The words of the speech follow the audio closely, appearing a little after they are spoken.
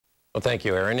Well, thank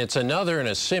you, Aaron. It's another in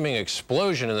a seeming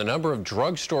explosion in the number of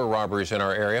drugstore robberies in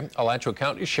our area. Alachua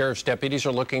County Sheriff's deputies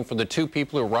are looking for the two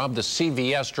people who robbed the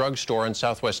CVS drugstore on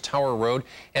Southwest Tower Road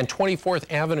and 24th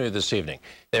Avenue this evening.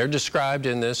 They're described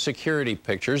in the security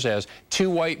pictures as two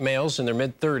white males in their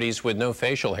mid-30s with no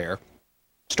facial hair.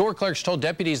 Store clerks told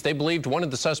deputies they believed one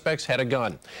of the suspects had a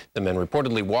gun. The men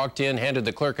reportedly walked in, handed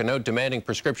the clerk a note demanding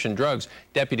prescription drugs.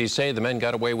 Deputies say the men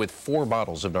got away with 4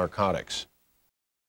 bottles of narcotics.